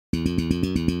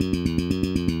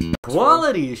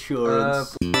Quality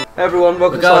assurance. Everyone,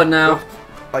 welcome We're going now.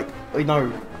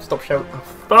 No, stop shouting.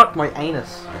 Fuck my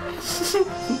anus.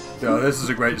 Yeah, this is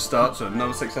a great start to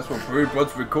another successful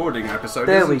Pubeart recording episode.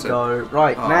 There we isn't it? go.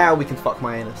 Right, now we can fuck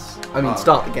my anus. I mean,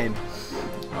 start the game.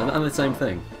 And the same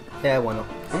thing. Yeah, why not?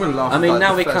 I'm gonna laugh. I mean, like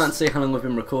now the we first- can't see how long we've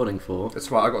been recording for. That's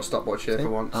right. I got a stopwatch here for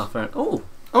once. Oh, fair. Oh,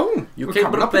 you we're can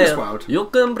coming up in this prepare. world. You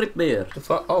can prepare. The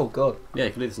fuck? Oh god. Yeah,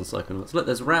 you can do this in PsychoNauts. Look,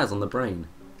 there's Raz on the brain.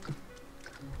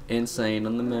 Insane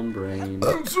on the membrane.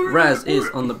 Raz is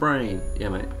on the brain. Yeah,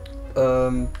 mate.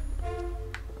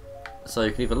 So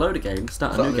you can either load a game,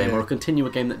 start a new game, or continue a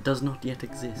game that does not yet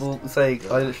exist. Well, say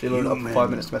I literally loaded up for 5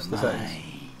 minutes to mess with the settings.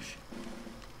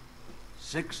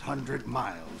 600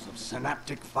 miles of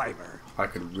synaptic fiber. I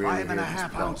could really hear this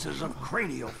 5.5 plot. ounces of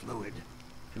cranial fluid.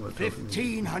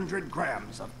 1,500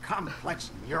 grams of complex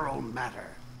neural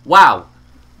matter. Wow!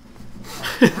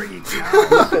 Bringing down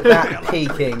Look at that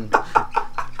peeking.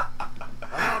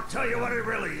 I'll tell you what it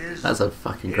really is. That's a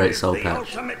fucking great soul the patch.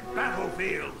 ultimate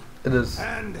battlefield. It is.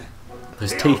 And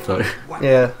Those the teeth, though. ultimate weapon.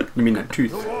 Yeah. You mean that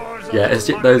tooth? The wars of Yeah, the it's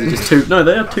just, those are just two. No,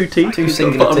 they have two teeth. Two It's got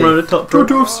singular bottom row and a teeth. top Two row.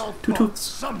 tooths. Two tooths.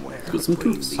 Somewhere It's got some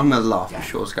tooths. I'm gonna laugh for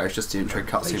sure, guys. Just the intro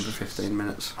cutscene for 15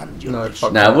 minutes. No,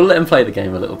 fuck Nah, that. we'll let him play the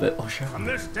game a little bit. Oh, sure. From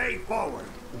this day forward,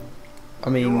 I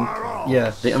mean, you are all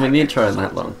yeah. I mean, the intro isn't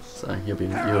that long, so you'll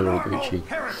all Gucci.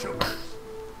 parachuters,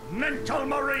 mental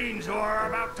marines who are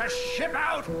about to ship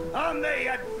out on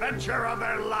the adventure of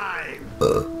their lives.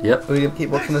 Yep. Are we gonna keep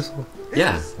watching this?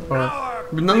 Yeah. Alright.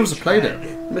 But none of us have played it.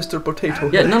 Mr. Potato.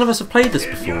 Yeah, none of us have played this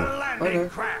Your before. landing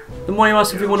craft. Then why are you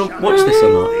asking if we want to watch this or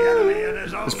not? The enemy in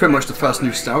his own It's pretty much the first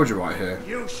nostalgia right here.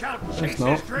 You shall It's chase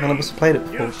not. his None of us have played it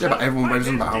before. Yeah, but everyone raves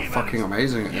on about how fucking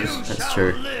amazing it is. That's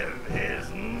true. Live his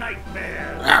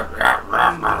nightmares.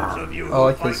 I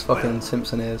like his fucking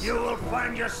Simpson ears. You will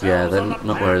find yourselves Yeah, they're on the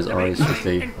not where his path to eyes should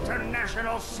be.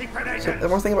 International secret So, agents. the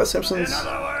one thing about Simpsons. In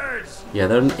other words, Yeah,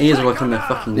 their ears are like on their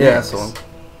fucking Yeah, necks. that's the one.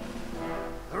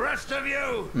 the rest of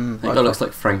you That guy looks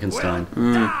like Frankenstein.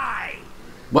 will die.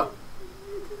 What?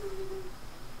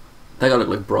 That guy looked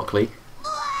like broccoli.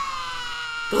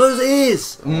 Look at those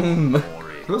ears!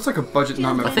 It looks like a budget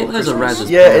nightmare. I think Before those are Christmas.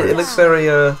 Raz's Yeah, parents. it looks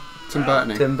very Tim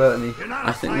Burton. Tim Burton-y. You're not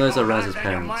I think those are Raz's psychopath,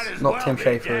 then you parents. might as Not well Tim be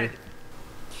Schafer. dead.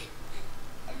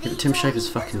 Yeah, Tim Schafer's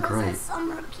fucking great.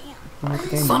 Summer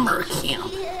camp. Summer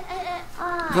camp.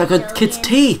 I'm Like a kid's joking.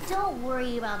 teeth. Don't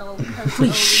worry about old Holy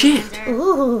Coach shit.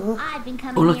 Ooh. I've been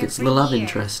coming Oh look, here it's for the love years,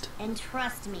 interest. And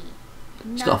trust me,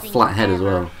 She's got a flat head as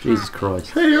well. Jesus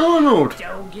Christ. Hey Arnold!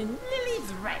 Joking.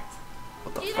 Lily's right.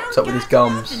 What the fuck's up with his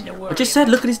gums? I just said,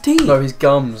 look at his teeth. No, his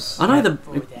gums. I know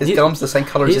His he- gums the same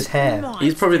colour as his hair.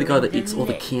 He's probably the guy that eats all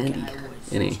the candy,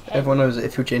 isn't he? Everyone knows that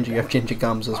if you're ginger, you have ginger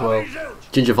gums as well. I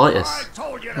Gingivitis.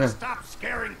 told you to stop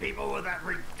scaring people with that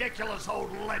ridiculous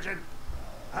old legend.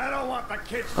 I don't want the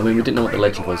kids. I mean, we didn't know what the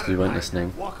legend was because we weren't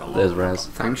listening. There's Raz.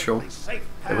 Thanks, Shaw.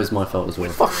 It was my fault as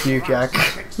well. Fuck you, Jack.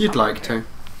 You'd like to.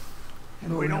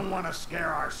 And we don't want to scare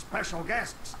our special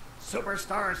guests,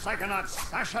 superstar psychonauts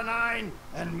Sasha 9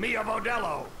 and Mia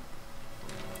Vodello.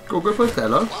 Go with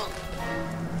Della.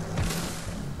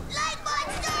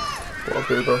 What a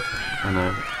boober. I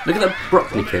know. Look at that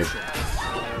broccoli kid.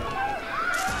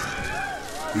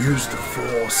 Use the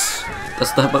force.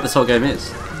 That's what this whole game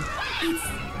is.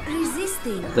 It's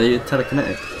resisting. They're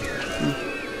telekinetic.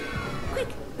 Quick,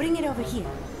 bring it over here.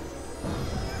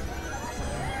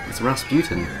 It's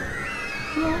Rasputin.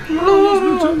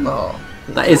 Oh.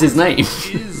 That is his name.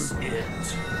 Is it?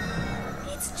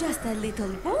 It's just a little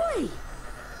boy.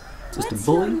 Just a What's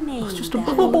boy. your name, It's just a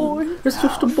darling? boy. It's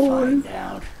just a boy.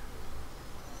 Out.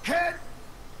 Kid,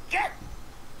 get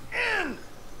in.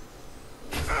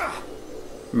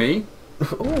 Me?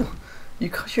 Oh,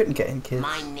 you shouldn't get in, kids.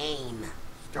 My name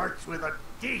Starts with a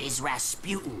D. is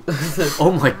Rasputin,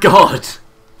 Oh my god.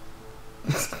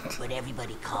 but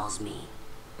everybody calls me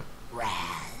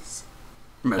Raz.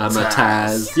 I'm a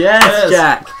Taz. Yes,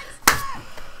 Jack.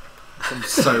 I'm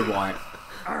so white.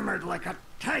 Armored like a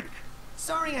tank.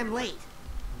 Sorry I'm late.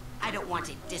 I don't want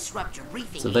to disrupt your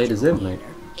briefing. It's a Vader's in, mate.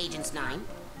 Agents 9,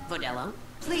 Vodello,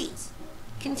 please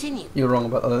continue. You're wrong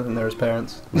about that. I don't think they're his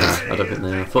parents. No, I don't think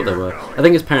they are. I thought they were. I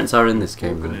think his parents are in this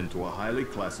game. Broken Though. into a highly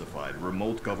classified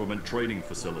remote government training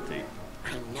facility.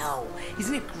 I know.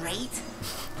 Isn't it great?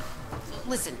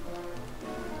 Listen.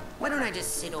 Why don't I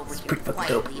just sit over here pretty fucking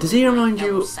quietly? Does he and remind let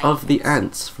you my of the psychonauts-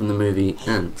 ants from the movie How's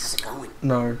Ants? it going?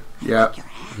 No. Yeah. Your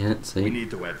hat. Yeah, We see?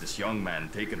 need to have this young man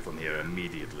taken from here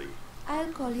immediately.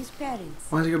 I'll call his parents.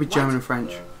 Why is it gonna be German and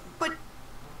French? But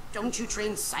don't you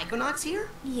train psychonauts here?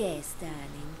 Yes, darling.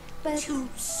 But To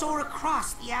soar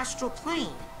across the astral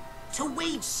plane. to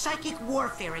wage psychic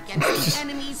warfare against the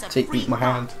enemies of To free eat my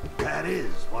thought. hand. That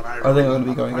is what I I think I'm going to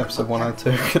be going episode 1 and 2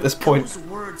 at this point. Those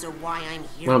words are why I'm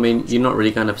here. Well, I mean, you're not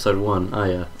really going to episode 1, are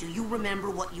you? Do you remember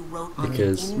what you wrote on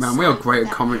Because- the Man, we are inside great of at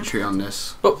that commentary paper? on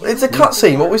this. But it's a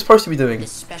cutscene. What are we supposed to be doing?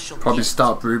 This special Probably gift.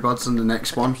 start Brewbuds on the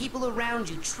next But one. the people around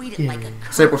you treat it Yeah. like a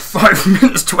curse. Say we're 5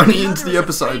 minutes 20 into the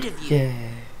Others afraid episode. of you, Yeah.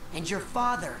 And your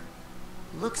father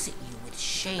looks at you with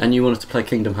shame And you want us to play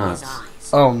Kingdom in his Hearts. eyes.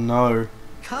 Oh no.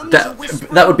 Comes a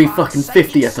whisper That would be about fucking psychic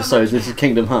 50 summer episodes. This is camp,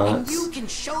 Kingdom And Hearts. you can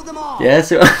show them all. Yeah,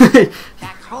 so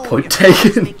Back home, Point your parents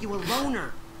taken. make you a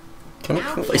loner. Can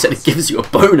Now I he said it gives you a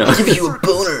boner. give you a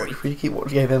boner? You keep what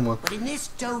gave him one. But in this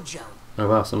dojo, Oh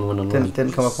wow, someone went online.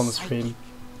 Didn't come up on the screen.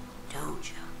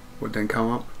 dojo, What didn't come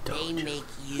up? they make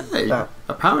you. Hey, That.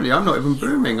 apparently I'm not even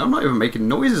booming. I'm not even making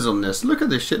noises on this. Look at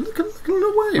this shit. Look at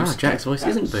the waves. Wow, Jack's voice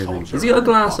isn't booming. Has he got a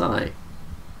glass eye?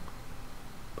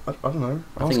 I don't know.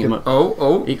 I think he might.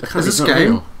 Oh, I can't- is this it's not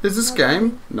game? real. Is this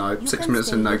game? No, You 6 can minutes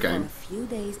stay in, no here for game. a few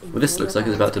days Well, this until looks your like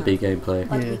it's about to be parents gameplay.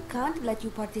 come. But Yeah. we can't let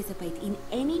you participate in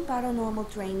any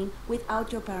paranormal training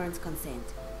without your parents' consent.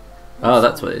 Oh,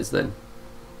 that's what it is then.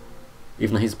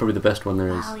 Even though he's probably the best one there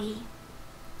is. Wowie.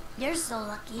 You're so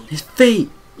lucky. His feet!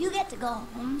 You get to go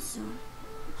home soon.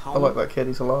 I like that kid.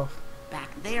 He's a laugh. Back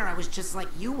there, I was just like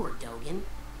you were, Dogen.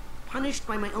 Punished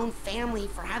by my own family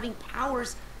for having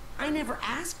powers I never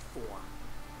asked for.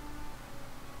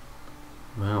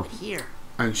 Wow. But here,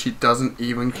 And she doesn't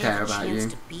even I care have a about chance you.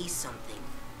 to be something.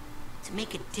 To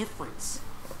make a difference.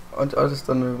 I just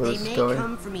don't know where They this is may going.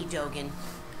 come for me, Dogen.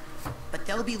 But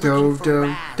they'll be Do looking for do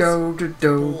Raz. do do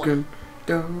Dogen.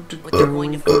 Do do What they're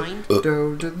going to find?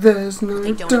 do do. There's no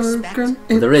They don't expect.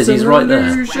 Dogen. There is, It's he's an right there.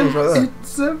 illusion. He's right there.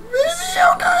 It's a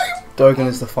video game. Dogen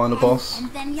is the final boss.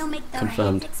 And then you'll make the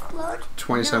Confirmed. rays explode?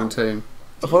 2017.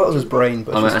 I thought that was his brain,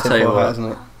 but I mean, it's I just tell you tinfoil hat, what.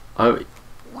 isn't it? Oh,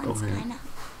 Once Oh, yeah. kinda.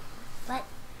 But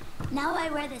now I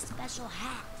wear this special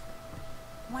hat.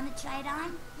 Wanna try it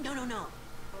on? No.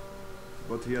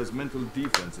 But he has mental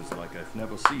defenses like I've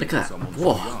never seen Look in at that. someone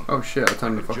Whoa. so young. Oh shit! I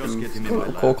turned the Just fucking. get him Got in a my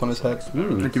little lab. cork on his head.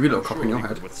 They give you a little cock in your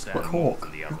head. What cork?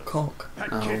 What cock? That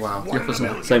Oh, kid's wow. one You're in a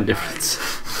million. same difference.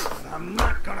 And I'm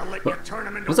not gonna let you turn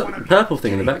him into What's one that of purple your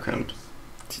thing in the guinea background?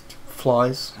 pigs.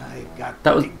 Flies. I got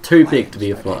That was big too big plans to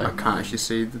be a for fly. I can't actually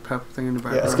see the purple thing in the Yeah,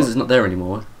 It's background. because it's not there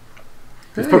anymore.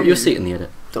 It's probably you'll see it in the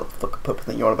edit. Don't fuck purple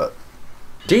thing you're on about.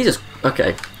 Jesus.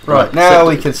 Okay. Right, now so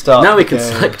we can start. Now we can the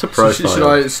game. select a So profile. should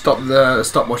I stop the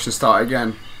stopwatch and start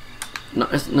again? No,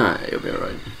 it'll be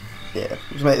alright. Yeah,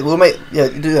 we'll make. Yeah,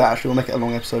 you do that. Actually, we'll make it a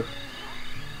long episode.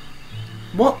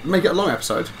 What? Make it a long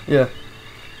episode? Yeah,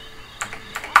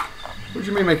 What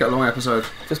do you mean make it a long episode?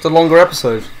 just a longer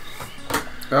episode.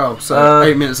 Oh, so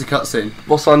 8 Uh, minutes of cutscene.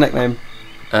 What's our nickname?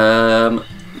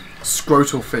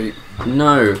 Scrotal feet.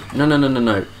 No.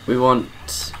 We want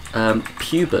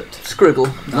Pubeart.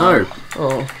 Scriggle. No.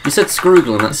 Oh, You said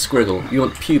Scroogle and that's Scriggle. You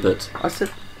want Pubeart. I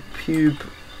said pube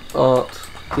art.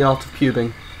 The art of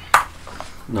pubing.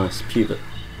 Nice, Pubeart.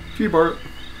 Pubeart.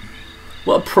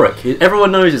 What a prick.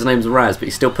 Everyone knows his name's Raz, but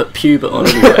he still put Pubeart on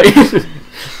anyway.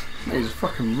 He's a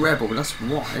fucking rebel, that's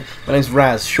why. My name's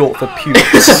Raz, short for pube.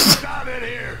 Stop it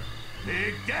here.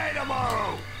 Big day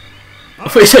tomorrow. I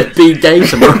thought he said be gay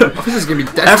tomorrow. This is gonna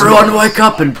be dead. Everyone wake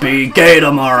up and be gay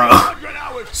tomorrow. 100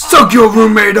 hours Suck your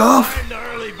roommate off! in the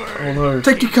early bird. Oh no.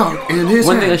 Take your cock in his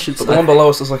One thing I hand. should But the one below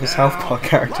us is like a South Park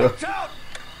character. Watch out.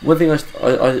 One thing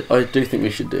I do think we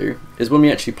should do is when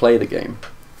we actually play the game,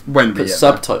 When we put get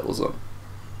subtitles on.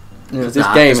 Yeah. Because this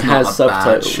That game is not has a bad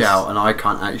subtitles. shout, and I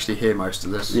can't actually hear most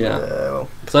of this. Yeah. Well,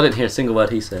 Because I didn't hear a single word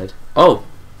he said. Oh.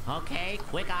 Okay,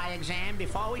 quick eye exam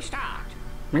before we start.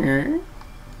 can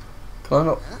I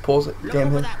not pause it? Look Game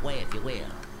over here. that way if you will.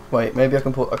 Wait, maybe I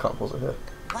can pause. I can't pause it here.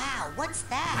 Wow, what's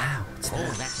that?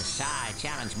 Oh, that's a psi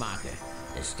challenge marker.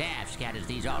 The staff scatters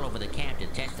these all over the camp to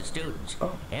test the students.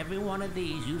 Oh. Every one of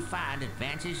these you find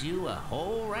advances you a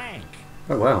whole rank.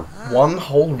 Oh wow. One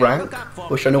whole rank.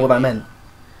 Wish I knew what that meant.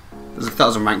 There's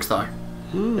 1,000 ranks though.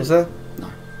 Is there?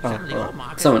 Some Oh, of the old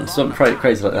markers Something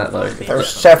crazy like that though. there are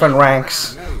 7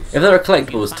 ranks. If there are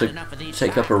collectibles to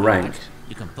take up a rank,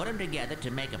 you can put them together to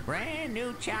make a brand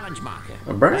new challenge marker.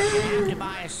 a brand. You have to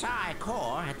buy a psi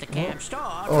core at the camp store to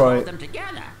Alright. hold them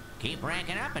together. Keep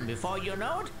ranking up, and before you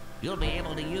know it, you'll be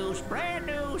able to use brand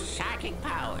new psychic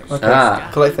powers. Okay. Ah.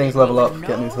 Collect things, level up,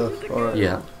 get new stuff. Alright.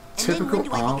 Yeah. And then Typical when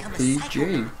do I become a psycho?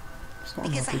 RPG. It's not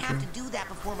an Because I have RPG. to do that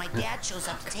before my dad shows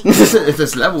up to take me. If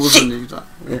there's levels, then you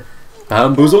like,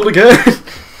 Bamboozled again.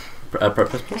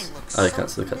 Press plus. Oh, you can't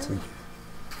see the cutscene.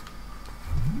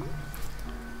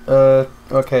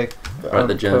 Okay. Right,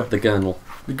 the gurnal. the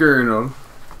gurnal. The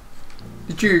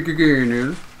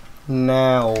gurnal.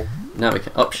 Now, Now we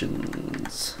can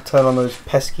options. turn on those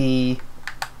pesky.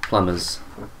 Plumbers.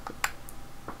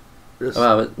 Yes.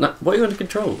 Oh, wow, no, what are you on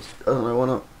controls? I don't know, why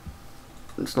not?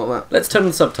 It's not that. Let's turn on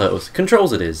the subtitles.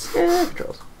 Controls it is. Yeah,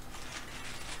 controls.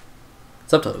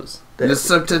 Subtitles. The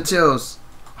subtitles.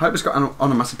 I hope it's got an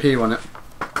onomatopoeia on it.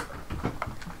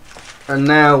 And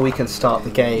now we can start the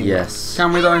game. Yes.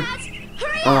 Can we though?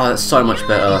 Oh, that's so much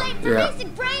better. Yeah.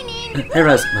 Hey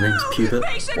Raz, my name's Pubeart.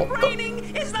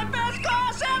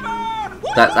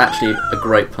 That's actually a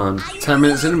great pun. 10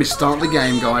 minutes in and we start the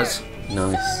game, guys.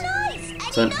 Nice.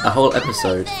 So a whole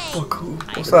episode. Oh, cool.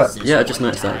 What's that? Yeah, I just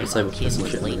noticed that. It's over some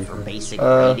shit underneath.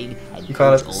 You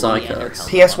found a Psychonaut.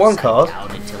 PS1 card?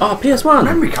 Oh, PS1!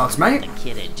 Memory cards, mate.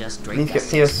 You need to get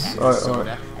PS.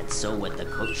 Alright.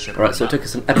 Right, so it took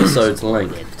us an episode's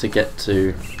length to get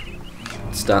to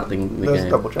starting the There's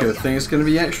game. double jump. Good thing it's going to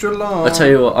be extra long. I tell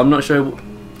you what, I'm not sure.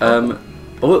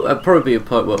 Well, it'll probably be a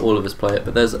part where all of us play it,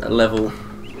 but there's a level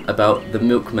about the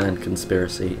Milkman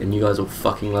conspiracy, and you guys will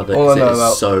fucking love it All I because know it is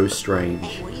about- so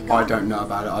strange. I don't know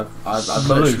about it. I've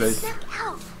Smooth. literally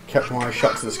kept my eyes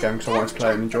shut to this game because I wanted to play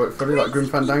it and enjoy it fully, like Grim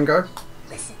Fandango.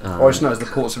 All I just know is the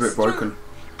port's a bit broken.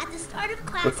 At the start of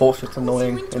class, The port's just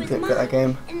annoying you go in into the that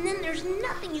game. And then there's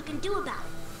nothing you can do about it.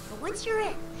 But once you're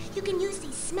in, you can use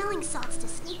these smelling salts to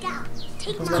sneak out.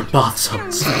 Take my bath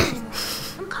salts.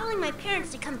 I'm calling my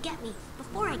parents to come get me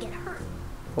before I get hurt.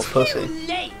 What pussy?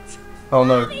 Late. Oh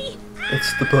no, Bobby,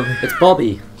 it's the bully. It's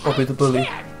Bobby. Bobby the bully.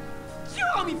 Dad, you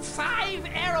owe me 5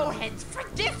 arrowheads for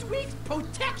this week's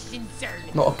protection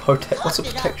service. Not a protect. What's a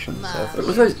protection service? What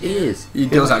was those ears? He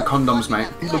deals out condoms, mate.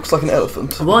 He looks like an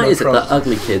elephant. Why No is it that trust.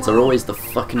 ugly kids are always the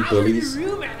fucking bullies?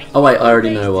 Oh wait, I already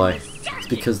know why. It's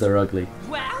because they're ugly.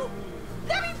 Well,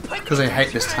 let me put Because they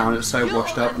hate this town, it's so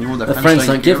washed up, and all their Their friends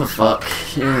don't give a fuck.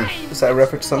 Yeah. Is that a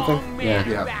reference to something? Yeah.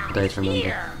 Yeah. Day to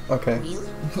remember. Okay.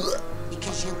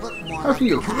 because you look more How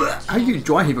can you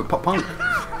dry heave a pop punk?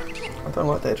 I don't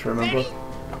like that to remember.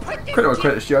 Credit where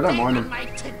credit's due, I don't mind him. my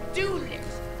to-do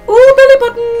list. Oh, belly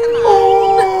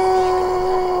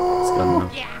button! It's gone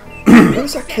now. What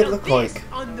does that kid look like?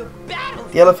 On the battle.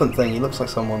 The elephant thing. He looks like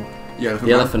someone. Yeah,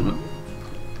 The elephant.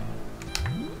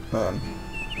 Man.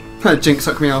 Jinx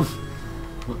sucked me off.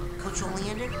 Coach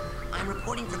Oleander, I'm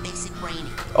reporting for basic training.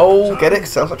 Oh, get it?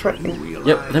 Sounds like training.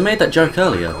 Yep, they made that joke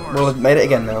earlier. Well, I've made it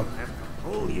again now.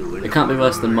 It can't be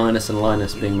worse than Minus and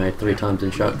Linus being made 3 times in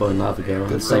Shark Boy and Lava Girl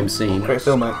in the same scene. Great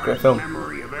film, mate. Great film.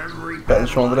 Better than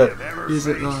Shaun of the Dead. Is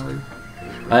it though?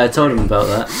 I told him about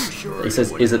that. He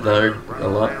says, "Is it though?" a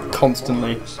lot.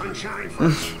 Constantly. Sunshine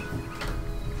first.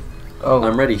 Oh.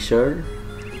 I'm ready, sure.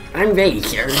 I'm ready,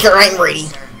 sure. Sure, I'm ready.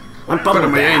 I'm Put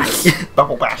on my anus.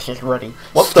 Bubble Bash is ready.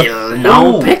 What the?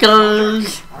 No Ooh,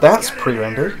 pickles. That's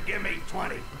pre-rendered. Give me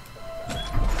 20.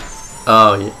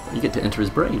 Oh, you get to enter his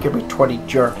brain. Give me 20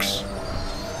 jerks.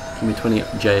 Give me 20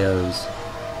 JOs.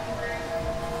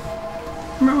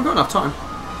 I mean, we've got enough time.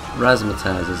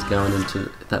 Razzmatazz is going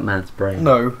into that man's brain.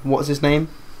 No, what is his name?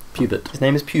 Pubeart. His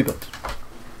name is Pubeart.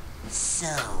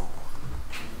 So,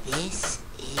 this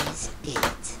is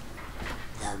it.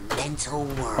 The mental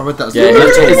world. I read that as Yeah, the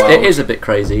metal it world. is a bit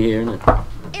crazy here, isn't it?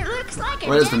 It looks like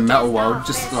Where's the metal world?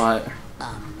 Just like A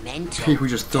mental people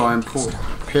just die and pull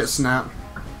pits and out.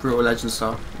 Brutal legend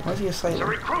style. Why do you say The that?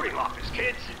 recruiting office,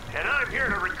 kids. And I'm here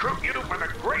to recruit you for the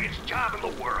greatest job in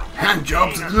the world. Hand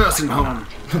jobs at the nursing home.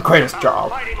 Greatest job.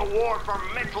 Fighting a war for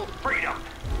mental freedom.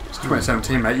 It's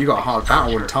 2017, mate. You got a hard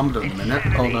battle with Tumblr in a minute.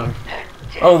 Oh no.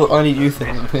 Oh, the I Need You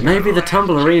thing. Maybe the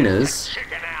Tumblerinas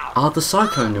Chicken out. are the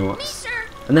Psychonauts.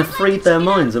 And they've freed their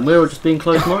minds and we're all just being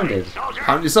closed-minded. Soldier,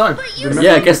 Apparently so.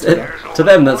 Yeah, I guess to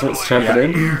them that's what's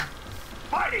happening.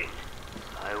 fighting.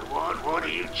 I want one of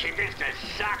you chickens to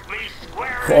sock me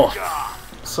square in Oh. the jaw.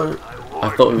 So, I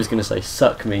thought he was going to say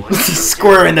suck me.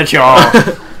 square in the jaw.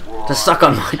 To suck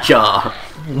on my jaw.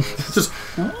 Just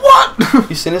what?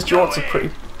 You seen his jaw? It's a pretty.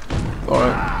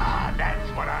 Alright. Ah, that's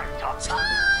what I'm talking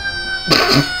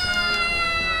about.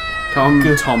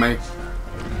 Come, Tommy.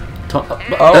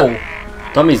 Oh.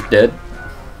 Tommy's dead.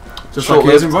 Just like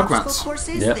he is in What Rugrats. course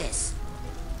is Yep. this?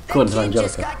 According to Kid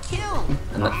just Angelica. got killed.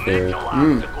 And that theory.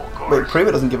 Obstacle Wait, course.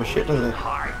 Previtt doesn't give a shit, does he?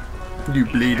 Heart. You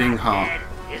bleeding heart. And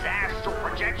his astral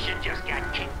projection just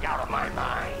got kicked out of my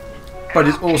mind. But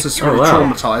he's also severely wow.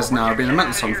 traumatized now, being a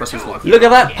mental son for the rest of his life. Look at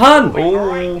that pun!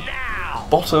 Oh, Now.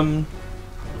 bottom.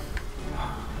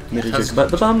 Made a joke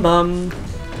about the bum bum.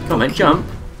 Come on, mate, jump.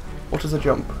 What is a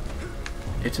jump?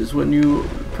 It is when you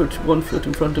put one foot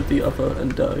in front of the other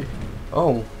and die.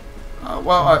 Oh.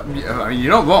 Well, yeah, I mean,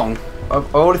 you're not wrong.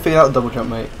 I've already figured out the double jump,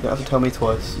 mate. You don't have to tell me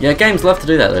twice. Yeah, games love to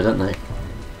do that though, don't they?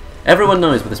 Everyone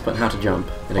knows by this point how to jump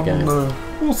in a Oh game. no.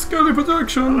 All Scully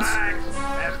Productions. Relax.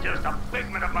 That's just a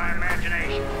figment of my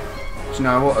imagination. Do you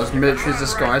know what? As military as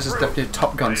this guy is, there's definitely a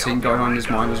Top Gun scene going on in his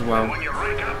mind as well. When you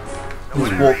rank up,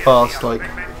 He's walked past like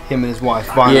him and his wife.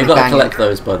 Yeah, violently you've got to banging collect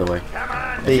those, by the way.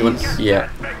 these. Yeah.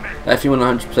 If you want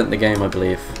 100% the game, I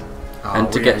believe. Oh,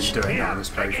 And to we get ain't doing that on this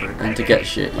playthrough. And to get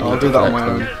shit, you I'll need do to that on collect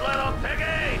my them. own. little piggy.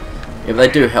 Yeah, but they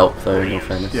do help, though, in all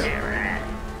fairness. Yeah.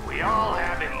 We all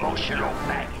have emotional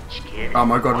baggage, kid. Oh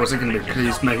my god, what's it going to be?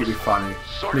 Please make it be funny.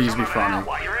 Sort Please be some of it out funny.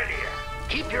 while you're in here.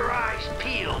 Keep your eyes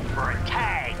peeled for a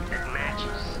tag that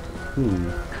matches. Hmm.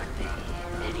 Could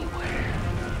be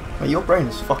anywhere. Mate, your brain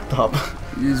is fucked up.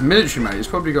 He's military, mate. He's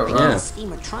probably got. Yeah.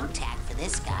 Steamer trunk tag for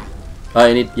this guy. Oh,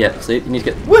 you need, yeah, see, you need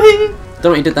to get, Whee! don't know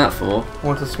what you did that for. I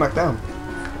want to smack down.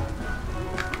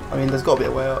 I mean, there's got to be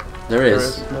a way up. There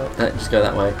is. no. Just go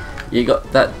that way. You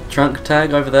got that trunk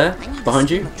tag over there, I need behind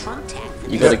the you. steamer trunk tag for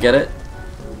You this gotta get it,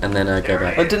 and then go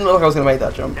back. It didn't look like I was going to make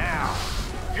that jump. Now,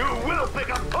 you will pick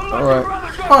up the Alright.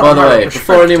 By the way, Respect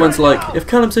before anyone's that. like, if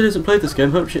Callum said he hasn't played this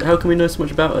game, how can we know so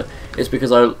much about it? It's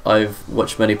because I've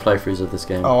watched many playthroughs of this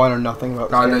game. Oh, I know nothing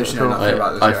about this I game literally at all. know nothing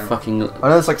about this I game. fucking, I know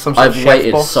there's like some sort of I've chef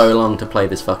waited boss. so long to play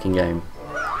this fucking game.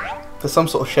 There's some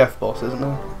sort of chef boss, isn't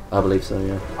there? I believe so,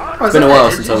 yeah. Oh, It's been a is that while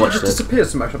it? since I It watched just it.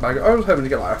 disappears from Bag. I was hoping to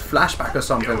get like a flashback or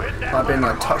something, like being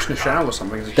like touched in the shower or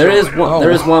something. as a There child. is one.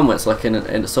 There is one where it's like in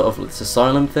a sort of it's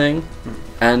asylum thing,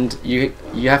 and you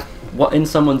have what in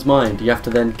someone's mind. You have to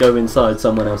then go inside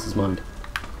someone else's mind.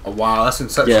 Oh wow, that's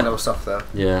Inception Yeah. level stuff there.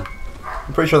 Yeah.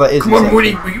 I'm pretty sure that is. Come on, Inception.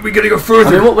 Woody, we gotta go I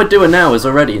further. mean, what we're doing now is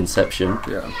already Inception.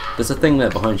 Yeah. There's a thing there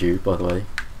behind you, by the way,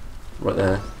 right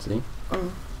there. See?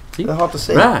 See? They're hard to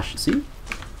see. Rash. See?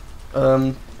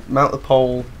 Mount the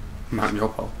pole. Mount your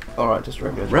pole. Alright, just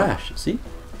regular. Rash. See?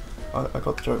 I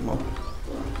got the joke, Mole.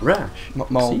 Rash.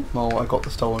 Mole, See? Mole, I got the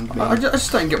stolen bean. I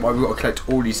just don't get why we've got to collect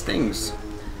all these things.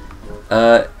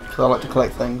 Because I like to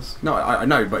collect things. No, I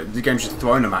know, but the game's just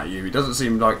throwing them at you. It doesn't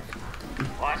seem like.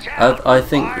 I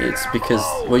think it's because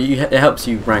it helps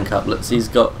you rank up. Look, see, he's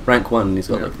got rank 1 and he's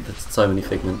got Yeah. like so many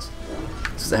figments.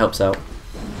 So it helps out.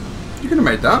 You could have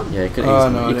made that. Yeah, you could Oh,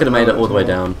 have no, I you could have didn't made know it all the way that.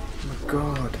 down.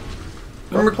 God.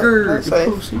 Oh, Oh my god.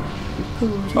 safe.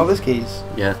 Oh, there's keys.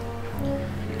 Yeah.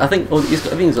 I think I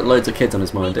think he's got loads of kids on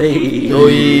his mind. Hey.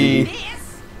 Oi.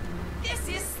 This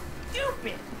is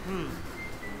stupid.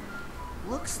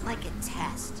 Looks like a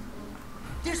test.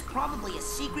 There's probably a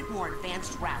secret, more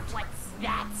advanced route. What's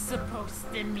that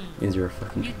supposed to mean? Means you're a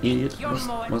fucking You think idiot. you're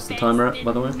more What's the timer at,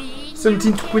 by the way? advanced than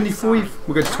me? 17:25.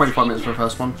 We'll go to 25 minutes for the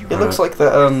first one. It looks like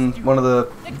the one of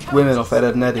the women off Ed,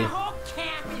 Ed and Eddie. The whole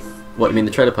camp is What, you mean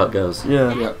the trailer park girls?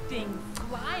 Yeah. Yeah. thing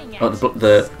flying at Oh,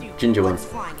 the ginger one. What's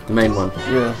flying? The main one.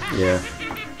 Yeah. Yeah.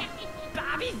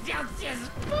 Bobby Zilch is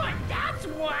foot, that's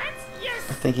what.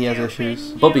 I think he has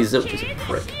issues. Bobby Zilch is a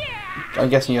prick. I'm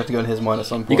guessing you have to go in his mind at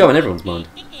some point. You go in everyone's mind.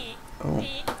 Oh.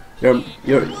 You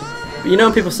know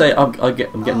when people say I'm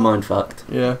getting mind fucked.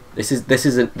 Yeah. This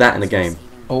isn't that in a game.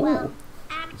 Oh.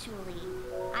 Actually,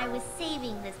 I was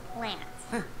saving this plant.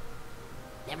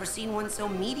 Never seen one so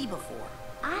meaty before.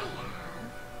 I have.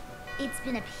 It's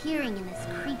been appearing in this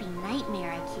creepy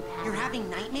nightmare I keep having. You're having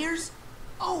nightmares?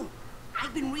 Oh,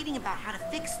 I've been reading about how to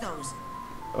fix those.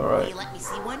 Will Alright. you let me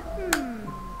see one?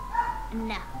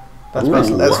 No. That's Ooh.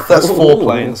 basically that's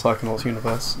foreplay in the Psychonauts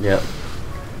universe. Yeah.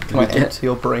 Can I Let me get- enter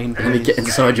your brain, Let me get please?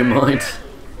 inside your mind.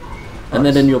 And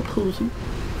then in your pussy.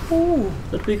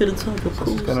 Let me get inside your Let's go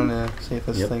down pussy. there, see if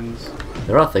there's Yep. things.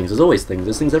 There are things. There's always things.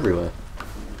 There's things everywhere.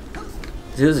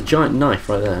 See, there's a giant knife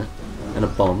right there, and a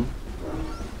bomb.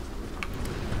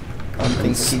 And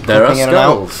things that keep There are popping in and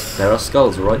out. skulls. There are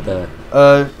skulls right there.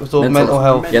 It's all mental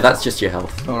health. Yeah, that's just your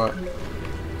health. Alright.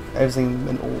 Everything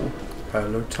mental.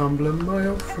 Hello, Tumblr, my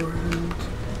old friend.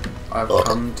 I've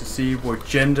come to see what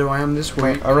gender I am this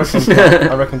week. I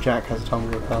reckon Jack has a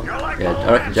Tumblr account. Yeah,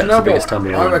 I reckon Do you Jack's know the biggest what?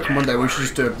 Tumblr. I reckon one day we should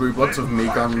just do a brew lots of me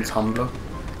gun on Tumblr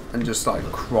and just like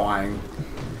crying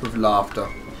with laughter.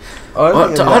 I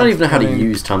I don't even know how to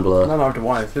use No, Tumblr. no, I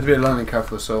why. There'd be a learning curve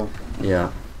for us all.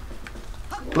 Yeah.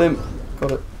 Blimp.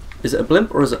 Got it. Is it a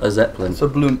blimp or is it a zeppelin? It's a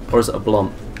bloomp. Or is it a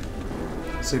blomp?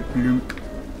 It's a bloop.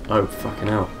 Oh, fucking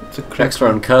hell. It's a Jack's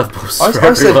throwing curveballs I, for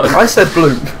I said everyone. I said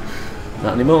bloomp.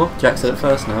 Not anymore. Jack said it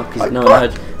first now, I because no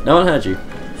got- one heard you.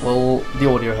 Well, the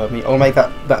audio heard me. I'll make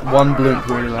that one bloomp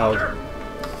really loud.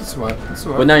 That's right. That's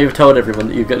right. Well, now you've told everyone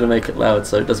that you're going to make it loud,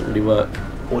 so it doesn't really work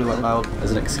Audio went loud.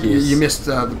 as an excuse. You missed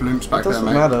the bloops back It doesn't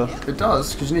there, mate. matter. It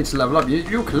does, because you need to level up.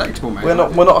 You're collectible, mate. We're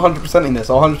not 100%ing this.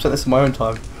 I'll 100% this in my own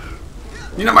time.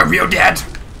 You're not my real dad.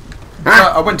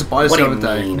 I went to buy this What the do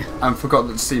other you day mean? and forgot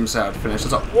that Steam sale had finished. I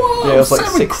was like, whoa, Yeah, it was like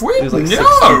 £7 6. quid? It was like no!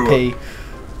 60p.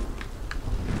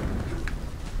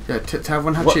 Yeah, tell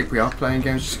everyone how cheap we are playing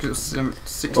games just because it's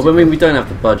 60. Well, I mean, we don't have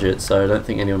the budget, so I don't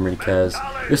think anyone really cares.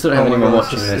 We still don't have anyone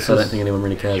watching this, so I don't think anyone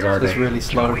really cares either. It's really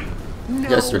slow.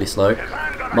 Yeah, it's really slow.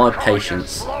 My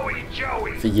patience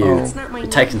for you.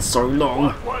 It's taking so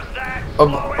long.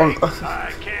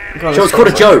 Joe, it's called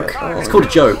a joke. It's called a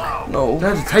joke. No.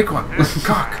 Let's take one.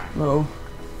 Cock. No.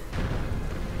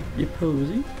 You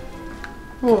posy.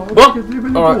 What?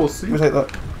 Alright, we take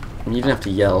that. You didn't have to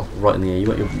yell right in the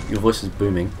ear. Your voice is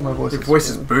booming. My voice Your voice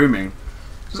is booming.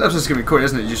 This episode's gonna be cool,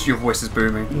 isn't it? Just your voice is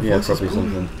booming. Yeah, probably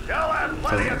something.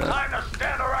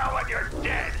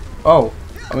 Oh.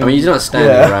 I mean, you're not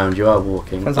standing around, you are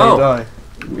walking. Depends how you die.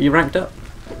 You ranked up.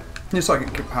 It's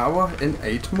like a power in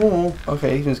 8 more.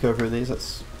 Okay, you can just go through these, that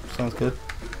sounds good.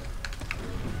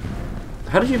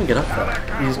 How did you even get up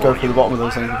there? You just go through the bottom of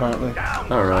those things apparently.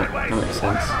 Alright, that makes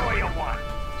sense.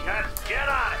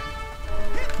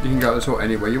 You can go to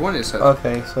anywhere you want, it says.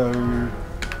 Okay, so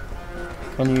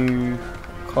can you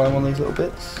climb on these little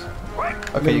bits?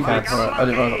 Okay, you can. Alright, I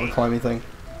didn't know about the climbing thing.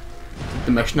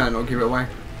 The mesh net not give it away.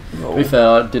 To be fair,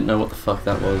 I didn't know what the fuck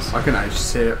that was. I can actually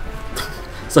see it.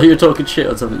 So you're talking shit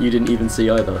on something you didn't even see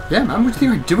either? Yeah, man, what do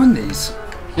you think I'm doing these?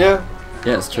 Yeah.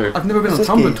 Yeah, it's true. I've never been on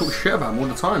Tumblr and talk shit about them all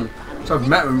the time. So I've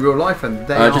met them in real life and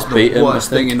they are just the beat him, worst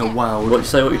thing in the world. What did you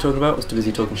say what you're talking about? I was too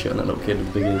busy talking shit on that little kid with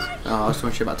the big ears. Oh, I was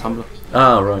talking shit about Tumblr.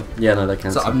 Oh, right. Yeah, no, they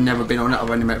can. So I've never been on it, I've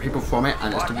only met people from it,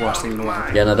 and it's the worst thing in the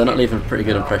world. Yeah, no, they're not leaving pretty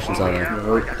good impressions, are they?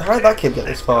 No. How did that kid get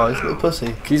this far? He's a little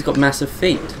pussy. He's got massive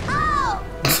feet.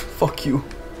 Fuck you.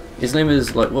 His name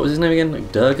is, like, what was his name again?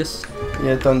 Like, Durgus?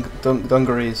 Yeah,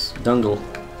 dungarees. Dungle.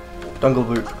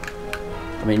 Dungleboot.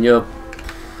 I mean, you're...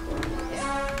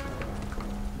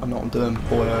 I'm not doing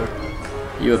boyo.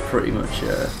 You were pretty much, You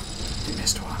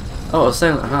missed one. Oh, I was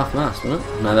saying like half-mast, wasn't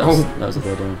it? No, that was a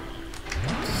bird one.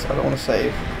 I don't want to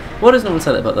save. Why does no one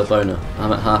say that about their boner?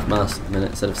 I'm at half-mast at the minute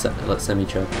instead of like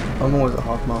semi-chub. I'm always at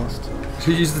half mast.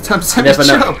 You use the term You never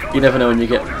semi-chub. know. You never know when you're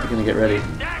gonna get ready.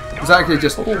 Exactly,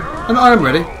 just, and I am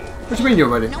ready. What do you mean you're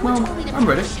ready? Well, I'm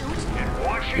ready.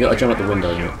 You gotta jump out the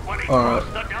window, mate. Alright.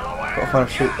 Gotta find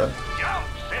a chute though.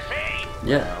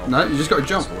 Yeah. No, you just gotta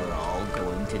jump. We're all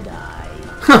going to die.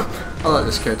 I like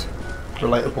this kid.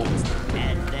 Relatable.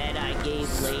 And then I gave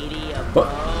Lady a What?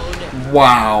 bone.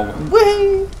 Wow.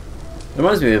 Whee!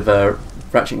 Reminds me of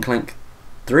Ratchet and Clank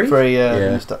 3?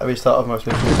 Yeah. We start off most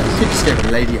people. He just gave a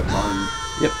lady a bone.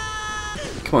 Yep.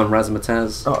 Come on,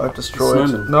 Razzmatazz. Oh, I've destroyed.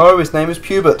 Snowman. No, his name is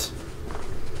Pubeart.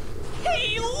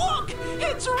 Hey, look!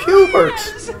 It's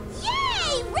Pubeart.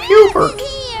 Yay! Pubeart.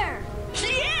 Here!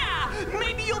 Yeah!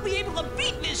 Maybe you'll be able to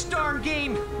beat this darn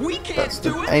game. We can't That's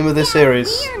the do it. aim of this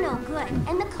series. We're no good,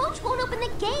 and the coach won't open the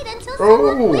gate until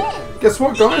someone Oh, wins. guess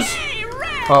what, guys? Hey,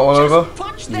 Rat, Part one just over?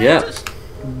 punch that Yeah. just-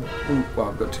 Well,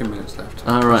 I've got 2 minutes left.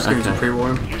 Alright, Just give me some okay.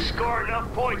 pre-warning. You score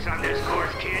enough points on this course,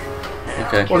 kid.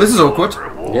 Okay. Well, this is awkward.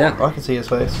 Yeah. I can see his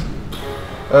face.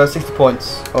 60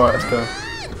 points. Alright, let's go.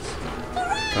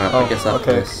 Alright, Oh, I guess after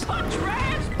okay. this.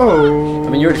 Oh. I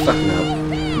mean, you're already fucking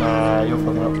up. Nah, you're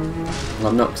fucking up. Well,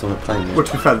 I'm not because I'm not playing Well, yet.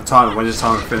 to be fair, the time when this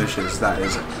time finishes, that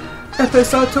is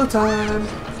episode 2 time.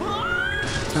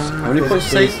 How many points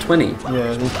did you say? 20?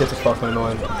 Yeah, these kids are fucking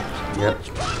annoying. Yep.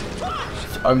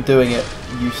 I'm doing it.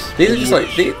 These are just like...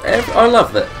 I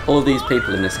love that all these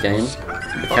people in this game,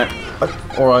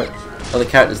 Alright. all the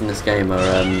characters in this game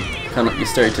are kind of your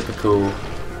stereotypical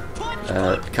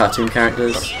cartoon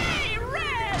characters.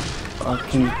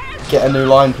 Can you get a new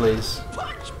line, please?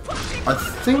 I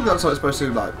think that's what it's supposed to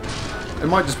be like. It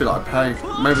might just be like pay.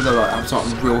 Maybe they'll like have some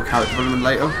real character development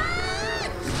later.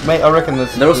 Mate, I reckon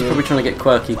there's... They're also probably trying to get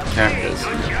quirky characters.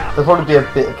 There'll probably be a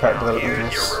bit of character development in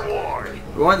this.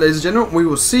 Right, ladies and gentlemen, we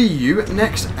will see you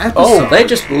next episode. Oh, they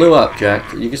just blew up,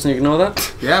 Jack. You just ignore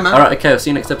that? Yeah, man. Alright, okay, I'll see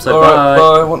you next episode. Alright, Bye.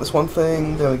 bye. I want this one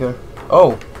thing. There we go.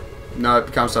 Oh. No, it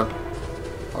becomes done.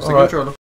 I'll take Alright. controller.